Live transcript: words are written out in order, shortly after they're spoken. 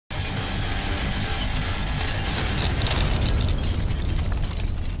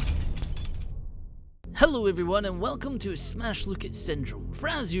Hello everyone and welcome to Smash Look at Syndrome.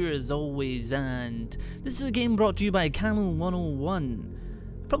 Fraz here as always, and this is a game brought to you by Camel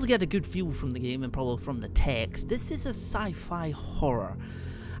 101. Probably get a good feel from the game and probably from the text. This is a sci-fi horror.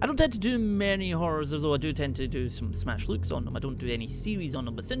 I don't tend to do many horrors, although I do tend to do some Smash Looks on them. I don't do any series on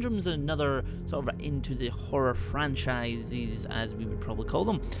them, but Syndrome is another sort of into the horror franchises, as we would probably call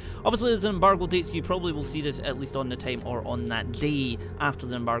them. Obviously there's an embargo date, so you probably will see this at least on the time or on that day after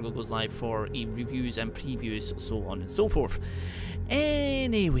the embargo goes live for reviews and previews, so on and so forth.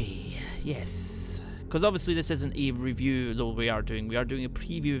 Anyway, yes, because obviously this isn't a review, though we are doing a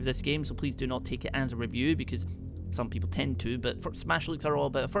preview of this game, so please do not take it as a review, because some people tend to, but Smash Looks are all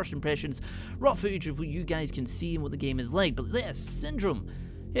about first impressions, raw footage of what you guys can see and what the game is like. But this, Syndrome,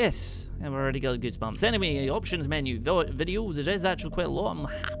 yes, I've already got goosebumps. Anyway, options menu, video, there is actually quite a lot. I'm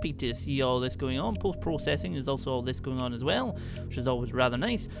happy to see all this going on. Post-processing, there's also all this going on as well, which is always rather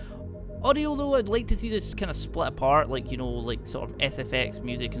nice. Audio, though, I'd like to see this kind of split apart, like, you know, like sort of SFX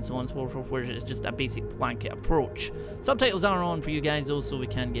music and so on and so forth, where it's just a basic blanket approach. Subtitles are on for you guys, though, so we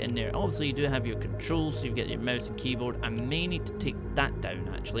can get in there. Obviously, you do have your controls, so you get your mouse and keyboard. I may need to take that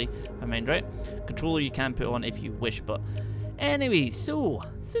down, actually, if I mind right. Controller you can put on if you wish, but anyway, so,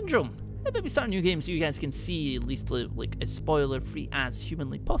 Syndrome. I'll maybe start a new game so you guys can see, at least like as spoiler-free as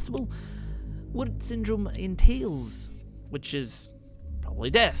humanly possible, what Syndrome entails, which is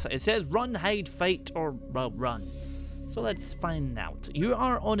probably death. It says run, hide, fight, or well, run. So let's find out. You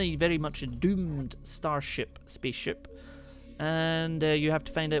are on a very much doomed spaceship, and you have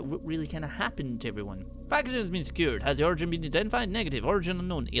to find out what really kind of happened to everyone. Package has been secured. Has the origin been identified? Negative. Origin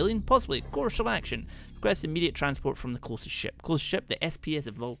unknown. Alien? Possibly. Course of action. Request immediate transport from the closest ship. Closest ship, the SPS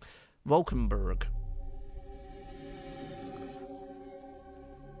of Valkenburg.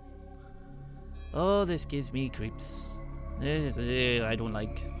 Oh, this gives me creeps. I don't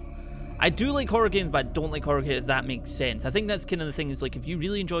like. I do like horror games, but I don't like horror games, if that makes sense. I think that's kind of the thing, is like, if you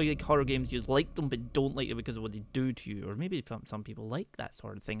really enjoy like horror games, you like them, but don't like them because of what they do to you. Or maybe some people like that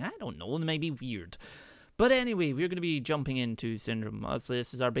sort of thing. I don't know, it might be weird. But anyway, we're going to be jumping into Syndrome. Obviously,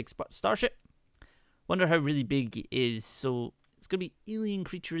 this is our big starship. Wonder how really big it is. So, it's going to be alien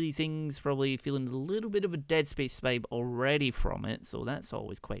creaturey things, probably feeling a little bit of a Dead Space vibe already from it. So, that's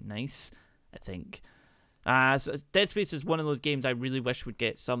always quite nice, I think. So Dead Space is one of those games I really wish would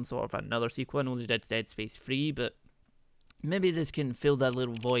get some sort of another sequel. I know they did Dead Space 3, but maybe this can fill that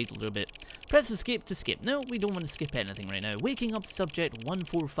little void a little bit. Press escape to skip. No, we don't want to skip anything right now. Waking up subject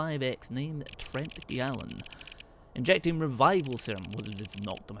 145X, named Trent Gallen. Injecting revival serum. Well, just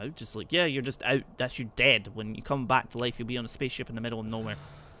knocked them out. Just like, yeah, you're just out. That's you dead. When you come back to life, you'll be on a spaceship in the middle of nowhere.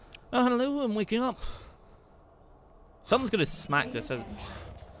 Oh, hello, I'm waking up. Someone's going to smack this out.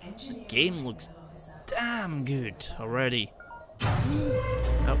 The game looks damn good already.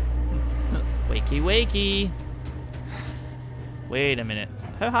 Oh. Wakey, wakey. Wait a minute.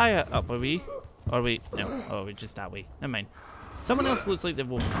 How high up are we? Are we? No. Oh, we're just that way. Never mind. Someone else looks like they've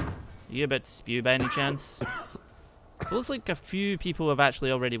woken up. Are you about to spew by any chance? It looks like a few people have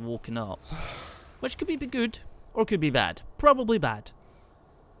actually already woken up. Which could be good, or could be bad. Probably bad.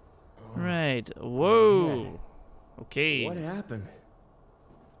 Right. Whoa. Okay. What happened?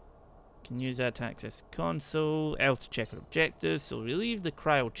 Can use that to access console. L to check our objectives. So we leave the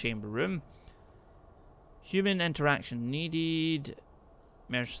cryo chamber room. Human interaction needed.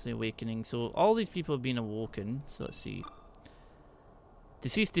 Emergency awakening. So all these people have been awoken. So let's see.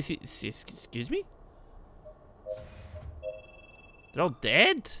 Deceased. Excuse me? They're all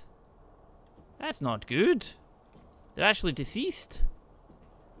dead? That's not good. They're actually deceased.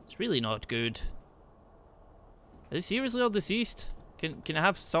 It's really not good. Are they seriously all deceased? Can I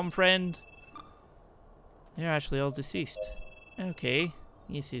have some friend? They're actually all deceased. Okay.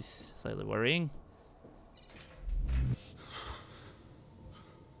 This is slightly worrying.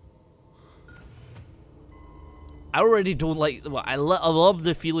 I already don't like... Well, I love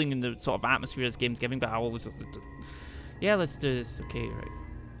the feeling and the sort of atmosphere this game's giving, but I always just... Yeah, let's do this. Okay, right.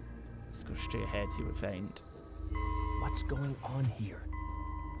 Let's go straight ahead, see what we find. What's going on here?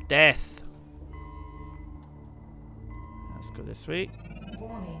 Death. Let's go this way.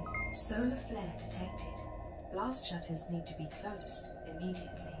 Warning, solar flare detected. Blast shutters need to be closed immediately.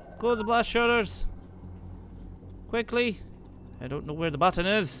 Close the blast shutters. Quickly. I don't know where the button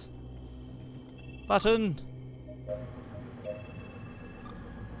is. Button.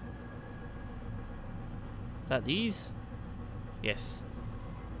 Is that these? Yes.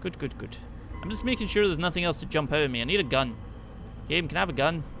 Good, good, good. I'm just making sure there's nothing else to jump out at me. I need a gun. Game, can I have a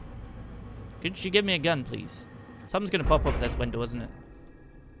gun? Could you give me a gun, please? Something's going to pop up this window, isn't it?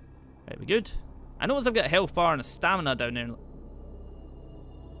 Right, we good? I notice I've got a health bar and a stamina down there.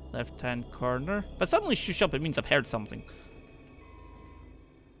 Left-hand corner. If I suddenly shush up, it means I've heard something.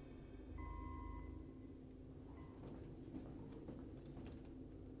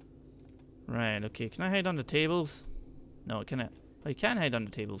 Right, okay. Can I hide under tables? No, can I? Oh, you can hide under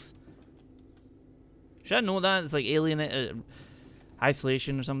tables. Should I know that? It's like alien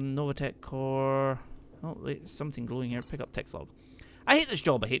isolation or something. Novatech core. Oh, wait, something glowing here. Pick up text log. I hate this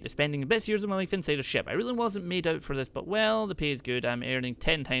job. I hate the spending the best years of my life inside a ship. I really wasn't made out for this, but well, the pay is good. I'm earning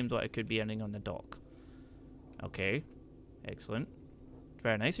 10 times what I could be earning on the dock. Okay. Excellent.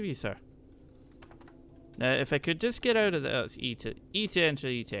 Very nice of you, sir. Now, if I could just get out of the... it's E to enter,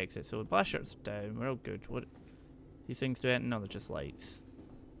 E to exit. So blast shirt's down. We're all good. What... these things do it? No, they're just lights.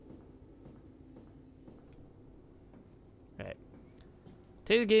 Right.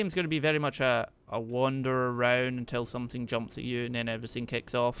 Today the game's going to be very much a wander around until something jumps at you and then everything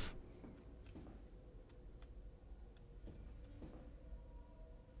kicks off.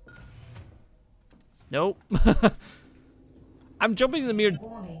 Nope. I'm jumping in the mirror.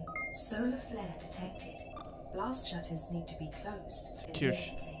 Warning, solar flare detected. Blast shutters need to be closed Secure.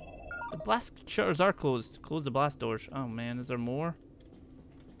 immediately. The blast shutters are closed. Close the blast doors. Oh man, is there more?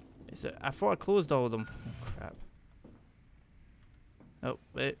 Is it? I thought I closed all of them. Oh crap. Oh,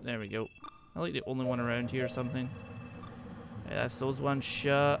 wait, there we go. I like the only one around here or something. Yeah, that's those ones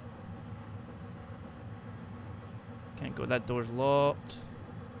shut. Can't go, that door's locked.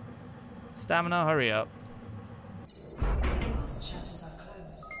 Stamina, hurry up. Blast shutters are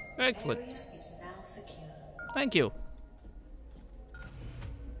closed. Excellent. Area is now secure. Thank you.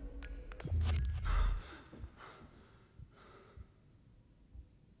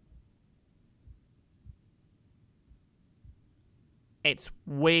 It's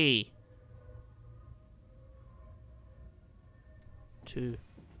way too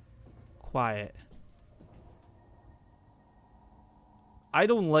quiet. I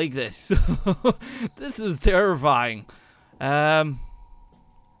don't like this. This is terrifying. That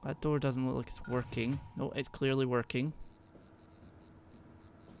door doesn't look like it's working. No, it's clearly working.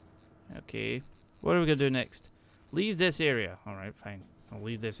 Okay. What are we gonna do next? Leave this area. Alright, fine. I'll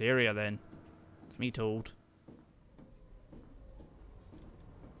leave this area then. It's me told.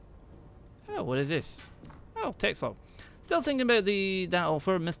 Oh, what is this? Oh, text log. Still thinking about that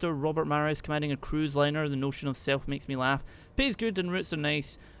offer. Mr. Robert Maris commanding a cruise liner. The notion of self makes me laugh. Pays good and routes are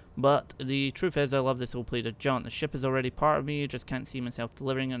nice. But the truth is, I love this old plate of jaunt. The ship is already part of me. I just can't see myself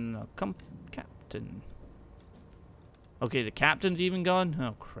delivering on a captain. Okay, the captain's even gone?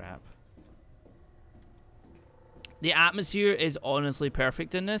 Oh, crap. The atmosphere is honestly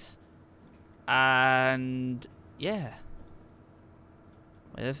perfect in this. And, yeah.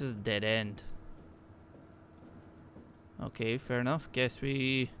 Well, this is a dead end. Okay, fair enough. Guess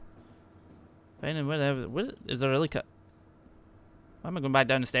we... finding where the hell... what is there like a... why am I going back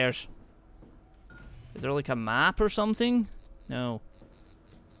down the stairs? Is there like a map or something? No.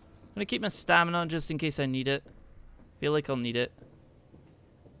 I'm gonna keep my stamina just in case I need it. Feel like I'll need it.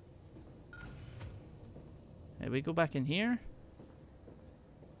 Did we go back in here?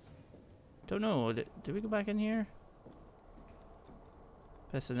 Don't know. Did we go back in here?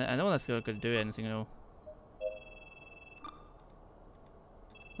 I know that's not gonna do anything, you know.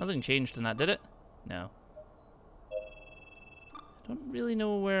 Nothing changed in that, did it? No. Don't really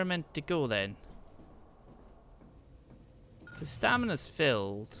know where I'm meant to go then. The stamina's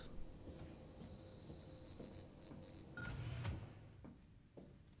filled.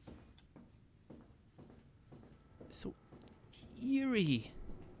 So eerie.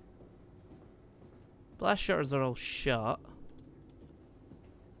 Blast shutters are all shut.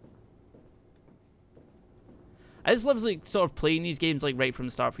 I just love like sort of playing these games like right from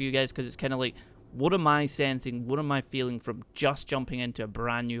the start for you guys, because it's kind of like, what am I sensing? What am I feeling from just jumping into a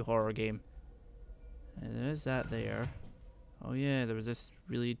brand new horror game? There is that there. Oh yeah, there was this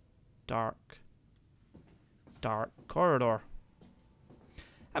really dark corridor.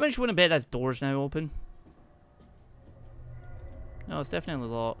 I just want to bet that door's now open. No, it's definitely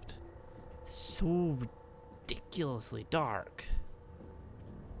locked. So ridiculously dark.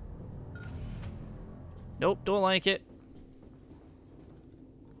 Nope, don't like it.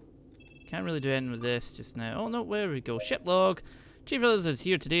 Can't really do anything with this just now. Oh no, where we go? Ship log. Chief Ellis is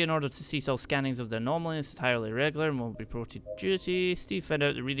here today in order to cease all scannings of the anomaly. This is highly irregular and will be brought to duty. Steve found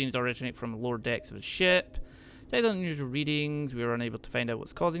out the readings originate from the lower decks of his ship. Despite unusual readings, we were unable to find out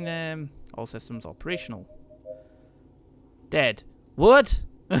what's causing them. All systems operational. Dead. What?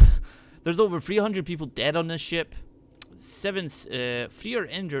 There's over 300 people dead on this ship. 3 are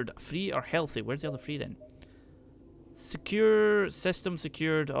injured, 3 are healthy. Where's the other 3 then? Secure system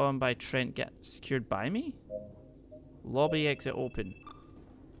secured on by Trent. Get secured by me? Lobby exit open.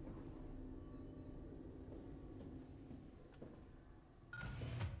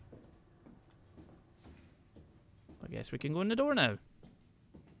 I guess we can go in the door now.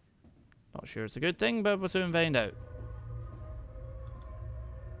 Not sure it's a good thing, but we'll soon find out.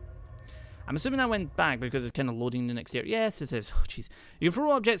 I'm assuming I went back because it's kind of loading the next area. Yes, this is. Oh, jeez. You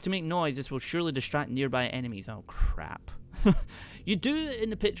throw objects to make noise. This will surely distract nearby enemies. Oh, crap. You do, in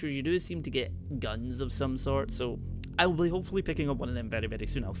the picture, you do seem to get guns of some sort, so I will be hopefully picking up one of them very, very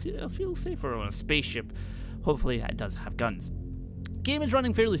soon. I'll feel safer on a spaceship. Hopefully it does have guns. Game is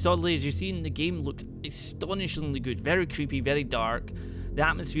running fairly solidly. As you've seen, the game looks astonishingly good. Very creepy, very dark. The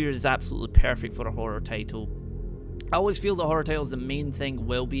atmosphere is absolutely perfect for a horror title. I always feel the horror titles, the main thing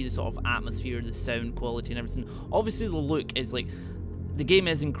will be the sort of atmosphere, the sound quality and everything. Obviously the look is like, the game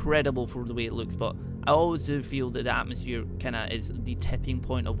is incredible for the way it looks, but I always do feel that the atmosphere kinda is the tipping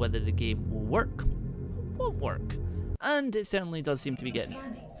point of whether the game will work, won't work. And it certainly does seem to be getting...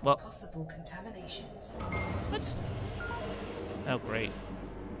 Well, possible contaminations. what? Oh great.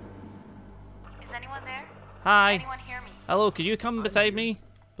 Is anyone there? Hi. Anyone hear me? Hello, could you come beside me,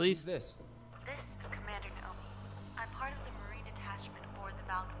 please? Who's this? This is Commander Naomi. I'm part of the Marine detachment aboard the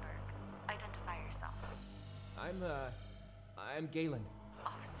Valkenburg. Identify yourself. I'm Galen.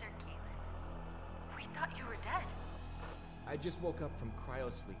 Officer Galen. We thought you were dead. I just woke up from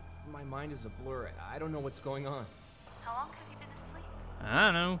cryosleep. My mind is a blur. I don't know what's going on. How long have you been asleep? I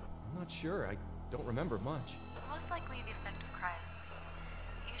don't know. I'm not sure. I don't remember much. Most likely the effect of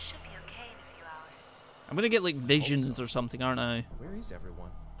cryosleep. You should be okay in a few hours. I'm gonna get like visions or something, aren't I? Where is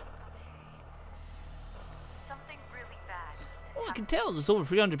everyone? Okay. Something really bad has Well, I can happened. tell there's over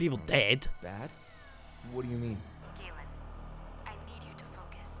 300 people dead. Bad? What do you mean? Galen, I need you to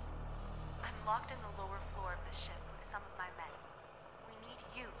focus. I'm locked in the lower floor of the ship with some of my men. We need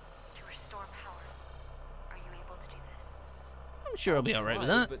you to restore power. Are you able to do this? I'm sure I'll be alright with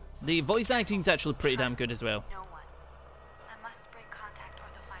try, that. but- The voice acting's actually pretty damn Trust good as well. No one. I must break contact or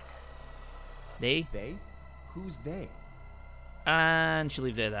they'll find us. They? They? Who's they? And she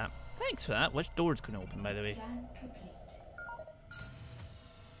leaves it at that. Thanks for that. Which door's going to open, by the way? Scan complete.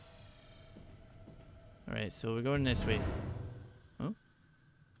 Alright, so we're going this way. Oh?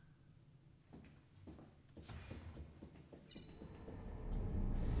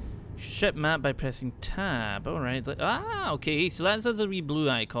 Ship map by pressing tab. Alright. Okay. So that says a wee blue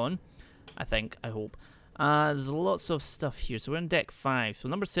icon. I think. I hope. There's lots of stuff here. So we're on deck 5. So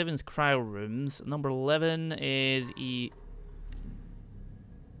number 7 is cryo rooms. Number 11 is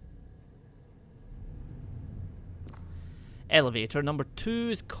elevator. Number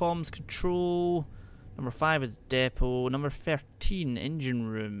 2 is comms control. Number 5 is depot. Number 13, engine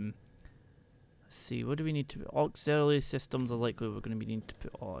room. Let's see, what do we need to... Auxiliary systems are likely we're going to need to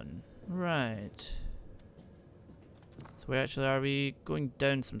put on. Right. So where actually are we? Going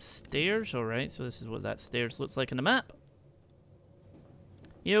down some stairs. Alright, so this is what that stairs looks like on the map.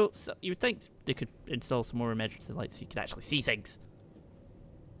 You know, so you would think they could install some more emergency lights so you could actually see things.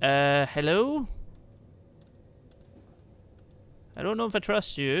 Hello? I don't know if I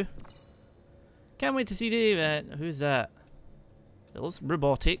trust you. Can't wait to see Dave. Who's that? It looks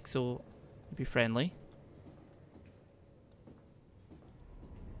robotic, so be friendly.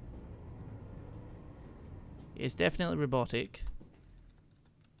 It's definitely robotic.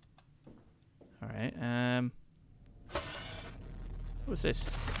 Alright, what's this?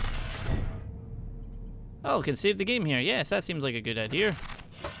 Oh, we can save the game here. Yes, that seems like a good idea.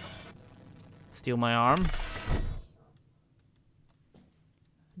 Steal my arm.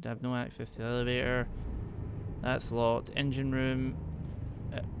 I have no access to the elevator. That's locked. Engine room.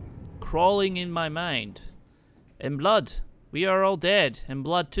 Crawling in my mind. In blood. We are all dead. In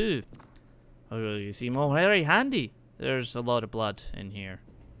blood too. Oh, you seem all very handy. There's a lot of blood in here.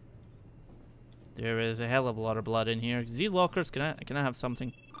 There is a hell of a lot of blood in here. These lockers, can I have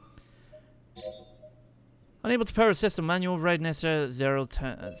something? Unable to power system. Manual override necessary. 0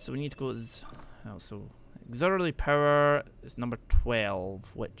 so we need to go. Oh, so auxiliary power is number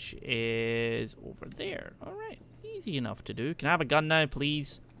 12, which is over there. Alright, easy enough to do. Can I have a gun now,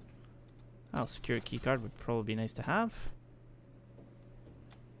 please? Oh, secure key card would probably be nice to have.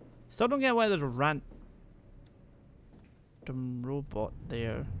 Still don't get why there's a random robot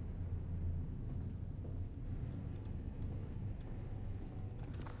there.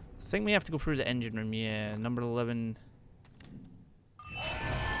 I think we have to go through the engine room, yeah. Number 11.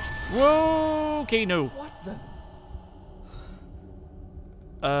 Whoa! Okay, no. What the?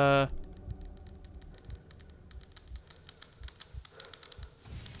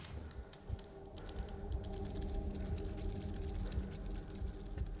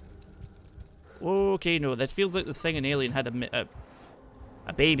 Okay, no. That feels like the thing in Alien had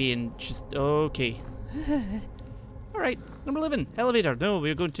a baby and just... Okay. Alright, number 11. Elevator. No,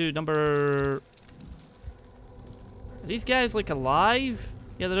 we're going to number... Are these guys like alive?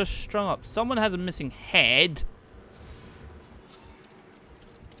 Yeah, they're just strung up. Someone has a missing head.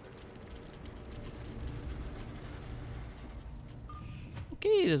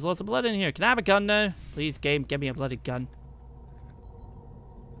 Okay, there's lots of blood in here. Can I have a gun now? Please, game, give me a bloody gun.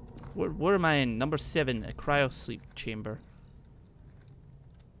 Where am I in? Number 7, a cryo sleep chamber.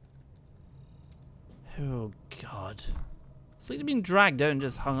 Oh, God. It's like they're being dragged out and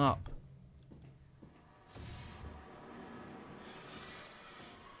just hung up.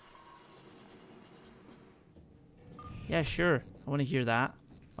 Yeah, sure. I want to hear that.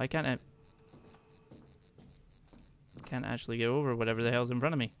 Why can't I? Can't actually get over whatever the hell's in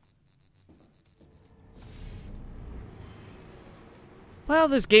front of me. Well,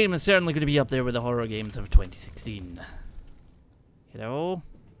 this game is certainly going to be up there with the horror games of 2016. You know?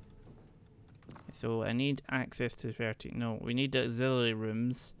 So I need access to 13. No, we need the auxiliary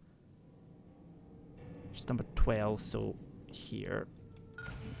rooms. Just number 12, so here.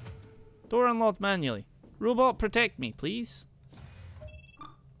 Door unlocked manually. Robot, protect me, please.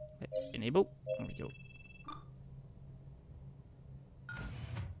 Enable. There we go.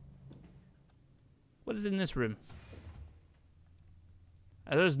 What is in this room?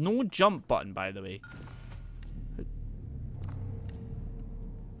 There's no jump button, by the way.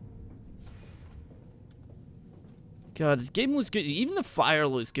 God, this game looks good. Even the fire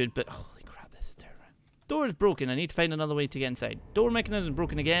looks good, but holy crap, this is terrifying. Door is broken. I need to find another way to get inside. Door mechanism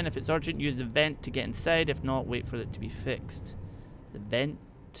broken again. If it's urgent, use the vent to get inside. If not, wait for it to be fixed. The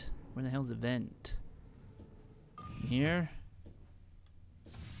vent? Where the hell's the vent? In here?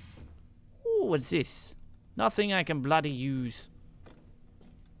 Oh, what's this? Nothing I can bloody use.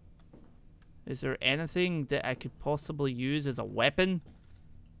 Is there anything that I could possibly use as a weapon?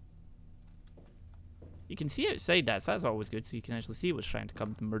 You can see outside that, so that's always good, so you can actually see what's trying to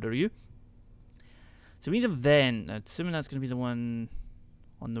come to murder you. So we need a vent. Assuming that's going to be the one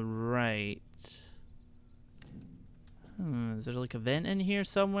on the right. Is there like a vent in here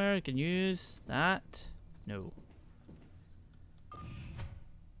somewhere I can use? That? No.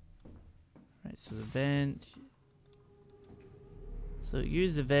 Right, so the vent. So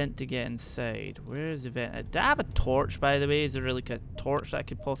use the vent to get inside. Where is the vent? Do I have a torch, by the way? Is there like a torch that I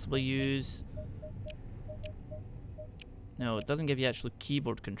could possibly use? No, it doesn't give you actual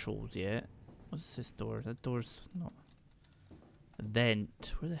keyboard controls yet. What's this door? That door's not... A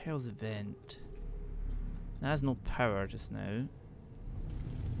vent. Where the hell's the vent? That has no power just now.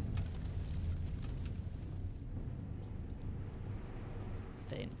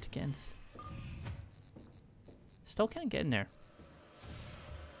 Vent again. Still can't get in there.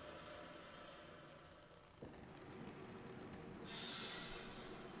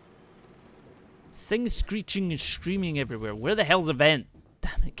 Things screeching and screaming everywhere. Where the hell's the vent?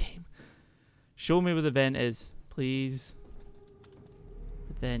 Damn it, game. Show me where the vent is, please.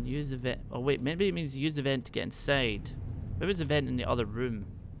 The vent. Use the vent. Oh wait, maybe it means use the vent to get inside. Maybe there's a vent in the other room.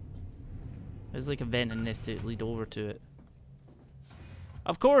 There's like a vent in this to lead over to it.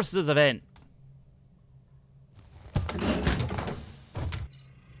 Of course there's a vent.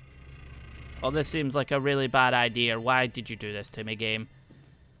 Oh, this seems like a really bad idea. Why did you do this to me, game?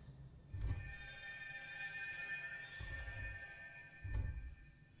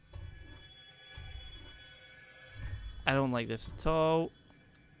 I don't like this at all.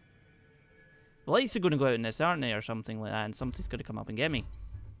 The lights are going to go out in this, aren't they? Or something like that. And something's going to come up and get me.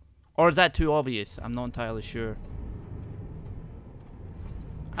 Or is that too obvious? I'm not entirely sure.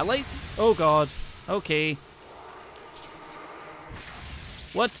 I like... Oh god. Okay.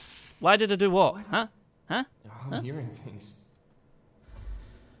 What? Why did I do what? Huh? Huh? I'm hearing things.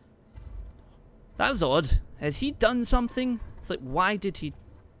 That was odd. Has he done something? It's like, why did he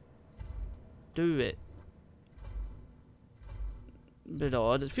do it? A bit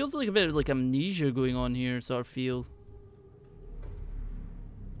odd. It feels like a bit of like amnesia going on here, sort of feel.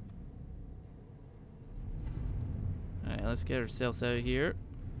 Alright, let's get ourselves out of here.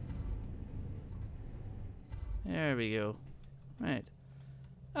 There we go. Right.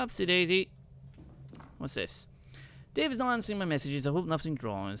 Upsy daisy. What's this? Dave is not answering my messages. I hope nothing's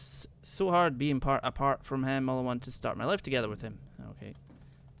wrong. It's so hard being apart from him. All I want to start my life together with him. Okay.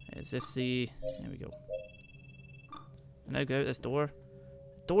 Is this the... There we go. Can I go out this door?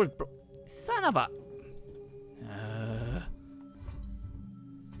 Door's son of a...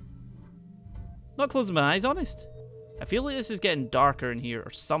 Not closing my eyes, honest. I feel like this is getting darker in here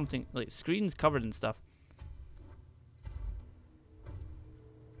or something. Like, screen's covered and stuff.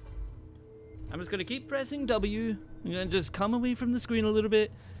 I'm just going to keep pressing W. I'm going to just come away from the screen a little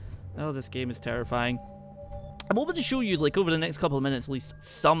bit. Oh, this game is terrifying. I'm hoping to show you, like, over the next couple of minutes, at least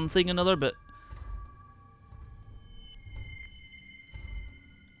something or another, but...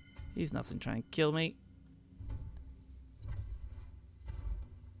 He's nothing trying to kill me.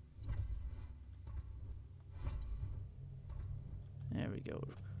 There we go.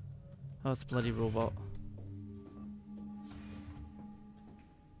 Oh, it's a bloody robot.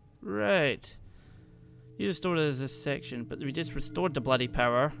 Right. You restored it as this section, but we just restored the bloody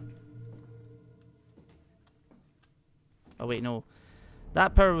power. Oh wait, no.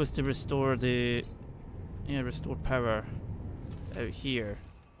 That power was to restore the... Yeah, restore power out here.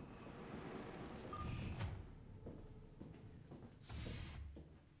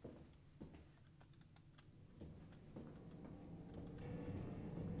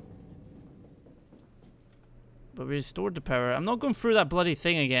 But we restored the power. I'm not going through that bloody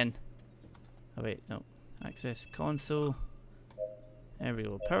thing again. Oh wait, no. Access console. There we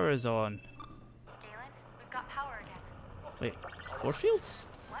go. Power is on. Galen, we've got power again. Wait, force fields?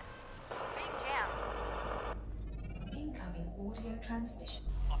 What? Big jam. Incoming audio transmission.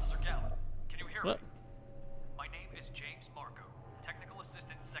 Officer Gallup, can you hear What? me? My name is James Marco, Technical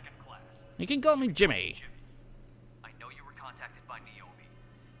Assistant 2nd Class. You can call me Jimmy. I know you were contacted by Naomi.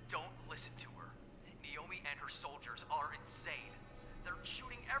 Don't listen to her. Naomi and her soldiers are insane. They're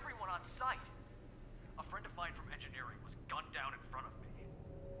shooting everyone on sight. A friend of mine from engineering was gunned down in front of me.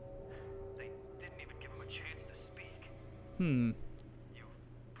 They didn't even give him a chance to speak. You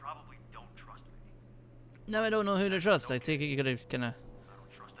probably don't trust me. Now I don't know who to trust. I think you gotta kinda... I don't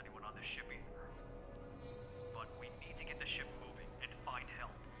trust anyone on this ship either. But we need to get the ship moving and find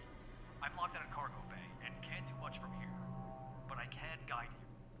help. I'm locked in a cargo bay and can't do much from here. But I can guide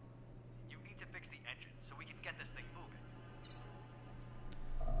you. You need to fix the engine so we can get this thing moving.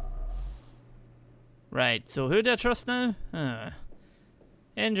 Right, so who do I trust now?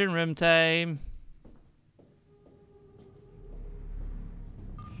 Engine room time.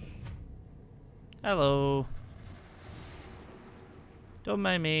 Hello. Don't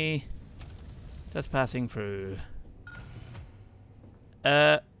mind me. Just passing through.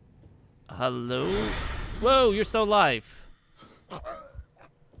 Hello? Whoa, you're still alive.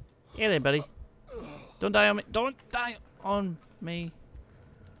 Hey there, buddy. Don't die on me. Don't die on me.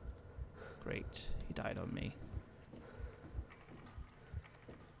 Great. He died on me.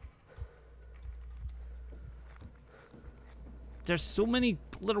 There's so many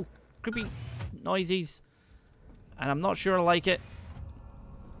little creepy noises, and I'm not sure I like it.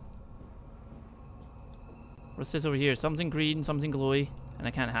 What's this over here? Something green, something glowy, and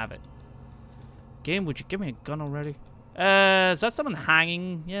I can't have it. Game, would you give me a gun already? Is that someone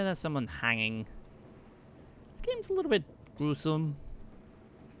hanging? Yeah, that's someone hanging. This game's a little bit gruesome.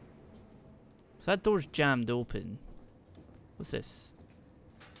 So that door's jammed open. What's this?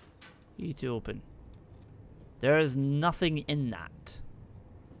 E to open. There is nothing in that.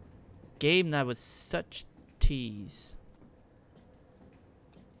 Game, that was such tease.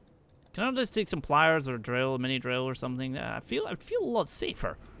 Can I just take some pliers or a drill, a mini drill or something? I'd feel a lot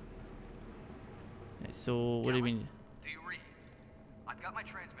safer. Okay, so what do you mean? Do you read? I've got my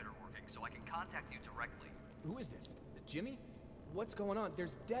transmitter working so I can contact you directly. Who is this? Jimmy? What's going on?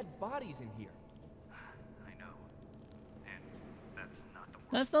 There's dead bodies in here. I know. And that's not the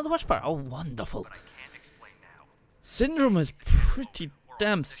worst. That's not the worst part. Oh, wonderful. But I can't explain now. Syndrome is pretty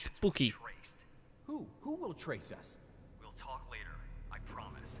damn spooky. Who? Who will trace us? We'll talk later, I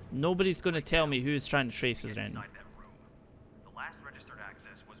promise. Nobody's going to tell me who's trying to trace us around. Inside that room. The last registered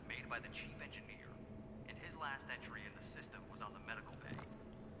access was made by the chief engineer, and his last entry in the system was on the medical bay.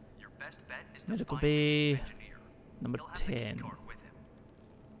 Your best bet is to Medical find the bay chief engineer. number He'll have the key 10. card with him.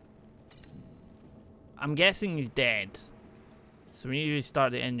 I'm guessing he's dead. So we need to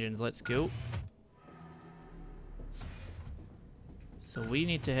restart the engines. Let's go. So we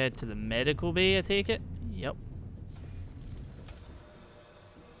need to head to the medical bay, I take it? Yep.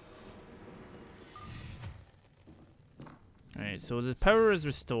 Alright, so the power is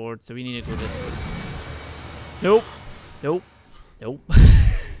restored, so we need to go this way. Nope. Nope. Nope.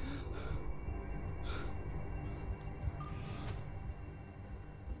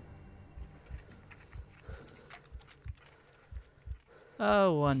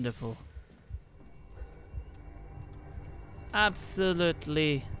 Oh, wonderful.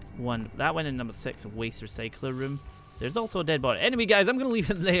 Absolutely wonderful. That went in number 6, a waste recycler room. There's also a dead body. Anyway, guys, I'm going to leave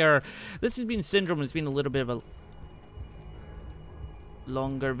it there. This has been Syndrome. It's been a little bit of a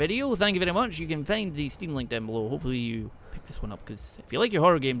longer video. Thank you very much. You can find the Steam link down below. Hopefully you pick this one up, because if you like your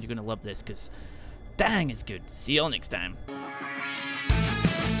horror games, you're going to love this, because dang, it's good. See you all next time.